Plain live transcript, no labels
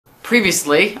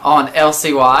Previously on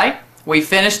LCY, we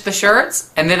finished the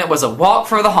shirts, and then it was a walk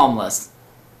for the homeless.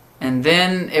 And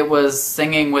then it was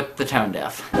singing with the tone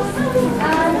deaf.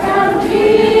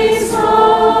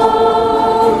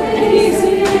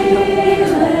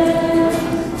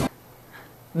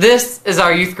 This is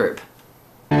our youth group.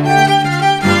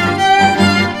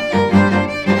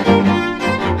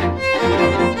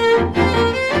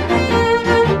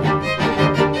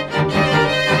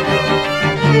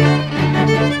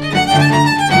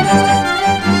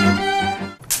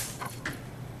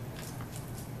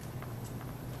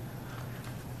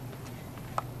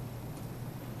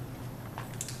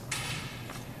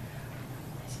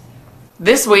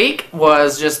 This week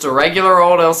was just a regular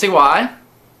old LCY,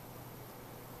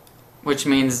 which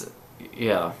means,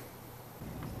 yeah.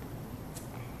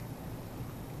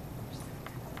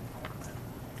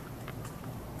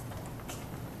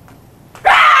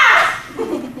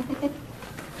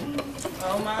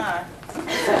 Oh my.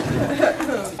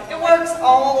 It works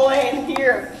all the way in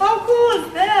here. How cool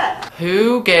is that?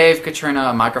 Who gave Katrina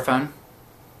a microphone?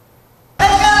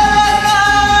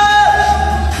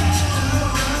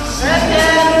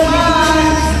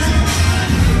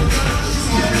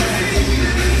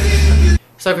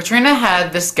 So Katrina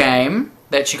had this game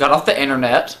that she got off the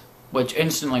internet, which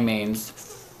instantly means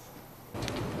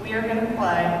we are going to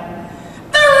play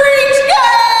the Reach Game!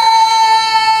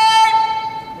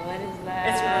 What is that?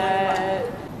 It's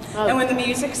really fun. And when the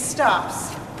music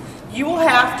stops, you will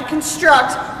have to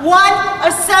construct one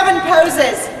of 7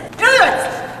 poses. Do this!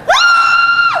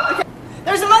 Okay.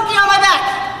 There's a monkey on my back.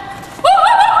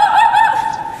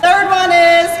 Third one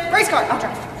is race car. I'll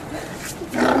try.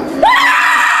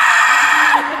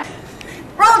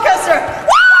 Roller coaster.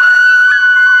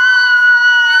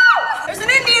 There's an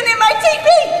Indian in my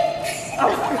teepee. Oh.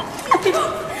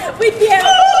 We can't.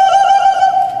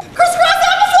 Crisscross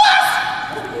applesauce.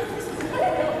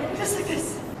 Just like this.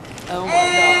 Oh my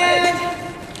and,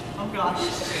 oh gosh.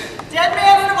 Dead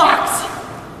man in a box.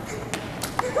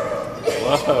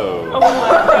 Whoa. Oh my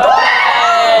god.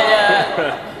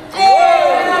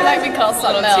 That might be called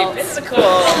something else. It's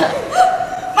cool.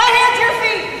 My hands, your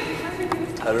feet.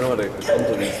 I don't know what a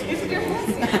compliment is.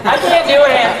 I can't do a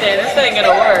handstand. This ain't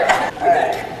gonna work.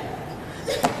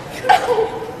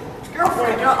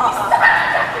 Girlfriend,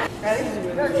 ready?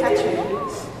 You're catching.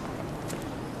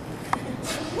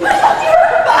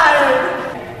 You're fired.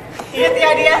 You get the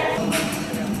idea?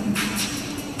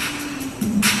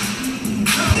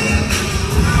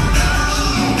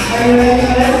 Are you ready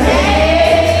for this?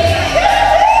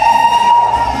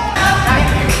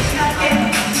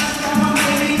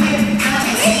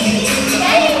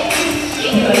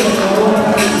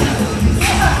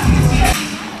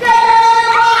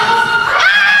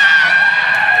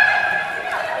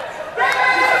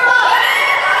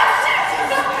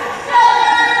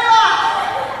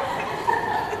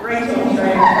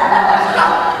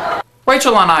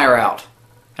 Rachel and I are out,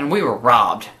 and we were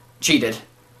robbed, cheated.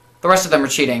 The rest of them are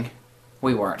cheating.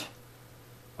 We weren't.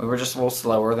 We were just a little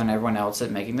slower than everyone else at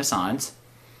making the signs.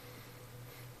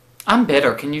 I'm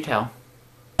bitter, can you tell?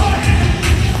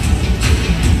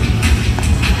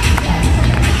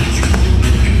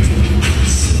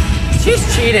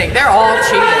 She's cheating. They're all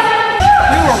cheating.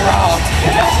 We were robbed.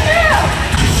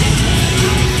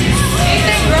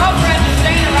 Anything girlfriend is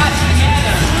staying right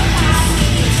together.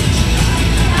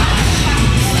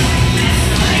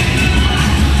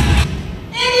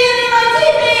 Indian in my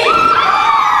teepee!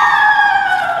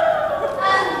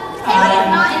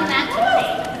 Not in that today.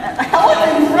 How is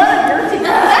it in front of your teepee?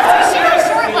 That's she has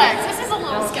short legs. This is a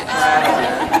little sketchy.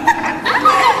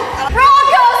 Roller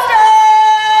coaster!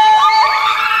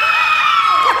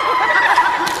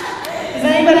 Does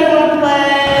anybody want to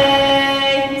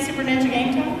play Super Ninja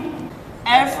Game Time?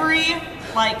 Every,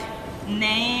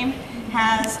 name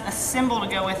has a symbol to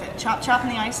go with it. Chop Chop in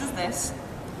the Ice is this.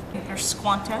 There's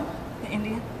Squanto, the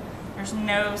Indian. There's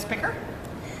Nose Picker.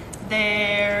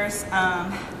 There's,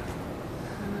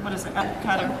 what is it?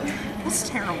 Cutter. That's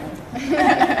terrible.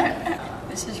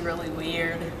 This is really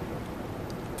weird.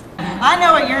 I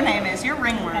know what your name is. You're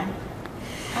Ringworm.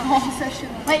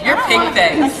 Wait, You're pink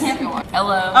face.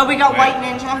 Hello. Oh, we got White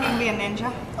Ninja. You can be a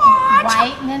ninja.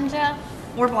 White Ninja?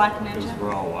 Or Black Ninja.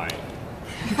 We're all white.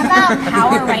 How about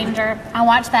Power Ranger? I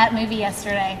watched that movie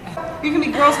yesterday. You can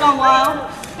be Girls Gone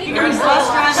Wild. You can be Bus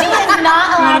She Driver. is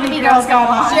not allowed to be Girls Gone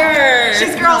Wild. Sure.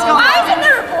 She's Girls Gone Why Wild. isn't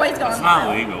there boys It's gone not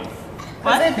wild? legal.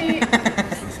 What?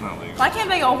 It's not legal. Why can't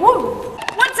they go woo?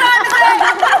 What time is it?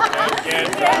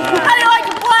 How do you like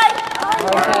to play?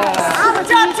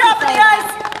 Chop in the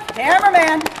ice.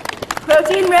 Cameraman.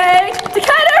 Protein Ray.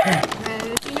 Decatur.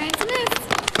 Protein Race Miss.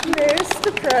 There's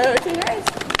the protein race.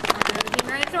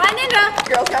 ninja.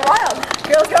 Girls Gone Wild.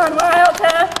 Girls Gone Wild to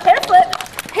hair flip.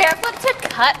 Hair flip to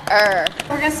cutter.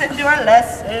 We're gonna sit and do our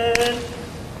lesson.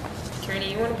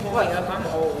 Trini, you want to pull me up? I'm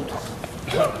old.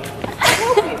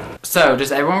 So,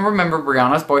 does everyone remember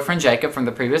Brianna's boyfriend Jacob from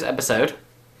the previous episode?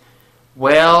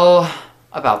 Well,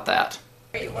 about that.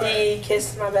 He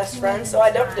kissed my best friend, so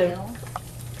I dumped him.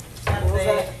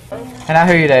 And now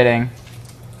who are you dating?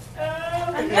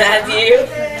 Matthew.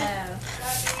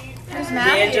 Who's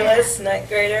D'Angelis, 9th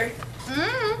grader.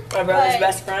 My brother's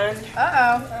best friend.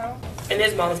 Uh-oh. And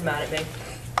his mom's mad at me.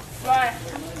 Why?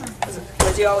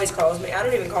 Because he always calls me. I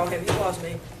don't even call him, he calls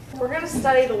me. We're going to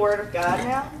study the Word of God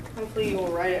now. Hopefully you will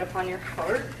write it upon your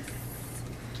heart.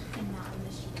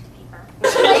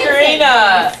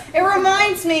 Karina! It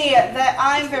reminds me that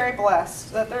I'm very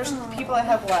blessed, that there's people that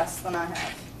have less than I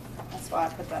have. That's why I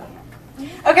put that in there.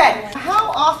 Okay,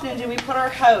 how often do we put our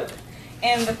hope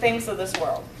in the things of this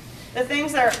world? The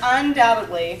things that are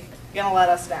undoubtedly going to let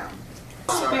us down.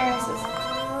 Experiences. You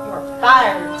are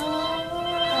fired.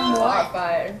 What?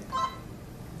 Fired.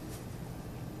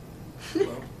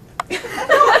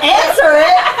 Don't answer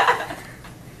it!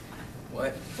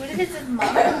 What? What if it's his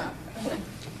mama?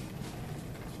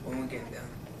 When we get done.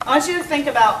 I want you to think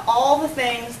about all the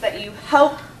things that you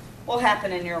hope will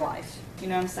happen in your life. You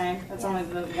know what I'm saying? That's only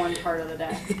the one part of the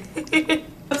day.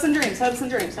 Hopes and dreams, hopes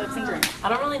and dreams, hopes and dreams. I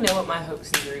don't really know what my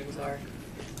hopes and dreams are.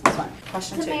 That's fine.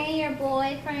 Question To 2. marry your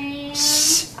boyfriend.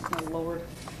 Oh, Lord.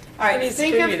 All right, It's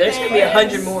think creepy. of There's going to be 100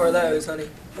 things- more of those, honey.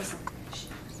 Listen.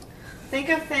 Think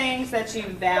of things that you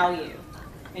value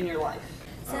in your life.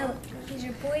 So he's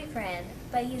your boyfriend,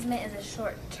 but he's meant as a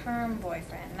short-term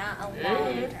boyfriend, not a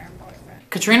long-term boyfriend.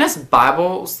 Katrina's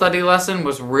Bible study lesson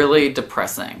was really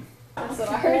depressing. That's what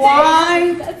I heard.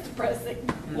 Why? That's depressing.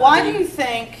 Why do you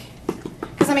think?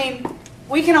 Because I mean,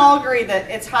 we can all agree that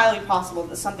it's highly possible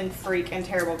that something freak and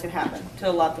terrible could happen to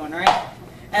a loved one, right?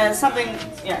 And something,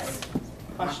 yes.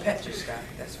 My Question. pet just died,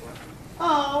 that's why.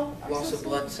 Oh. I'm Loss so of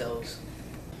blood cells.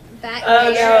 Back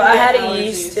Oh there. no, I had a Allergies.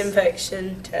 yeast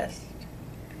infection test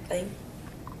thing.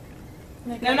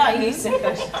 No, not yeast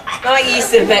infection. Not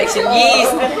yeast infection,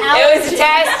 yeast. It was a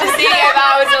test to see if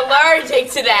I was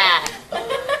allergic to that.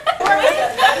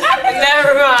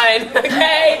 Never mind,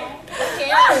 okay?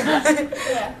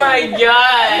 My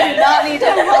God. Not need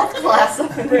a health class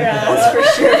up in here, that's for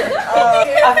sure. I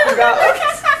forgot.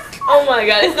 Oh my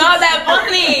God, it's not that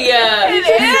funny.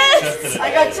 It is.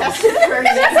 I got tested for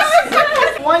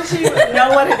yeast. Once you know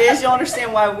what it is, you'll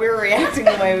understand why we're reacting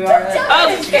the way we are.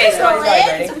 Okay, so I was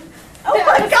vibrating. Oh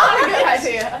my God, good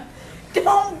idea.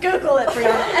 Don't Google it,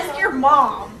 Brianna. Ask your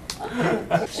mom.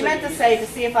 She meant to say to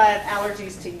see if I had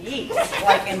allergies to yeast,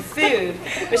 like in food.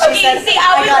 But she Okay, said see,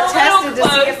 I I got was a tested to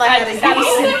little see if I had a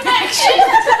close. yeast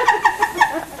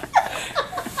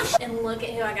infection. And look at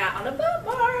who I got on a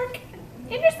bookmark.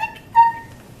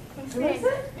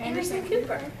 Anderson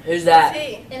Cooper. Who's that?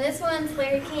 And this one's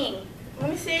Larry King. Let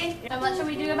me see. And what should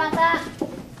we do about that?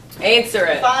 Answer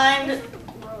it. Find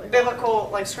biblical,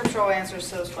 like scriptural answers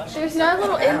to those questions. There's no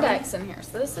little index in here,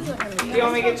 so this isn't going to be. Do you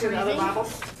want me to get you another Bible?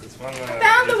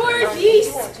 Found the word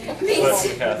yeast.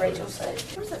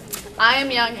 I am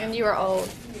young and you are old.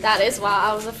 That is why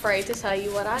I was afraid to tell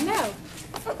you what I know.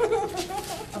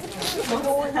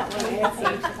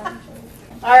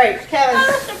 All right, Kevin.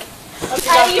 Let's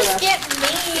How go do you for this.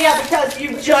 skip me? Yeah, because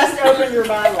you just opened your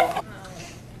Bible.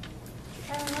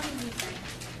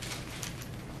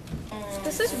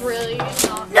 This is really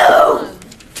not No!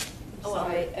 fun.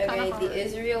 Sorry. Okay, Kinda hard. the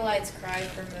Israelites cried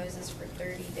for Moses for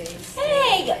 30 days.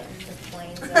 Hey! In the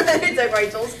plains of It's like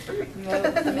Rachel's.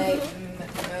 Moab until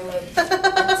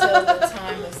the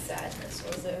time of sadness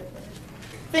was over.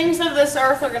 Things of this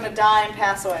earth are going to die and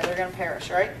pass away. They're going to perish,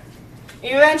 right?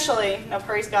 Eventually, now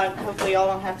praise God, hopefully y'all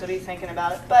don't have to be thinking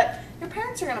about it, but your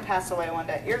parents are going to pass away one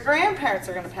day. Your grandparents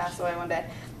are going to pass away one day.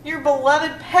 Your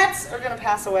beloved pets are going to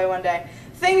pass away one day.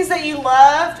 Things that you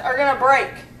loved are going to break,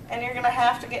 and you're going to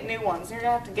have to get new ones. You're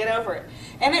going to have to get over it.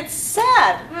 And it's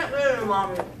sad.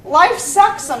 Life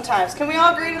sucks sometimes. Can we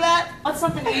all agree to that? What's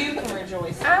something you can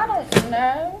rejoice in? I don't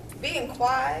know. Being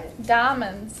quiet.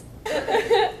 Diamonds.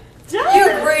 You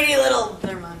greedy little.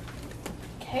 Never mind.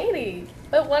 Katie,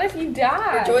 but what if you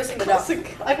die? Rejoicing the dog.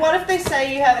 Like, what if they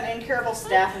say you have an incurable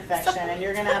staph infection, and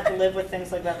you're going to have to live with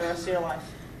things like that the rest of your life?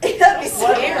 That'd be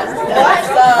scary.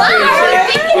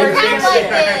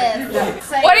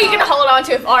 What are you gonna hold on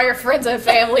to if all your friends and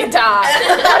family die?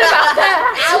 What about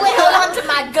that? I would hold on to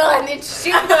my gun and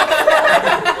shoot.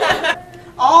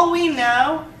 All we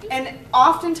know, and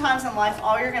oftentimes in life,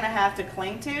 all you're going to have to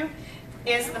cling to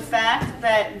is the fact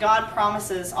that God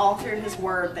promises all through His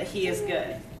Word that He is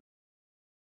good.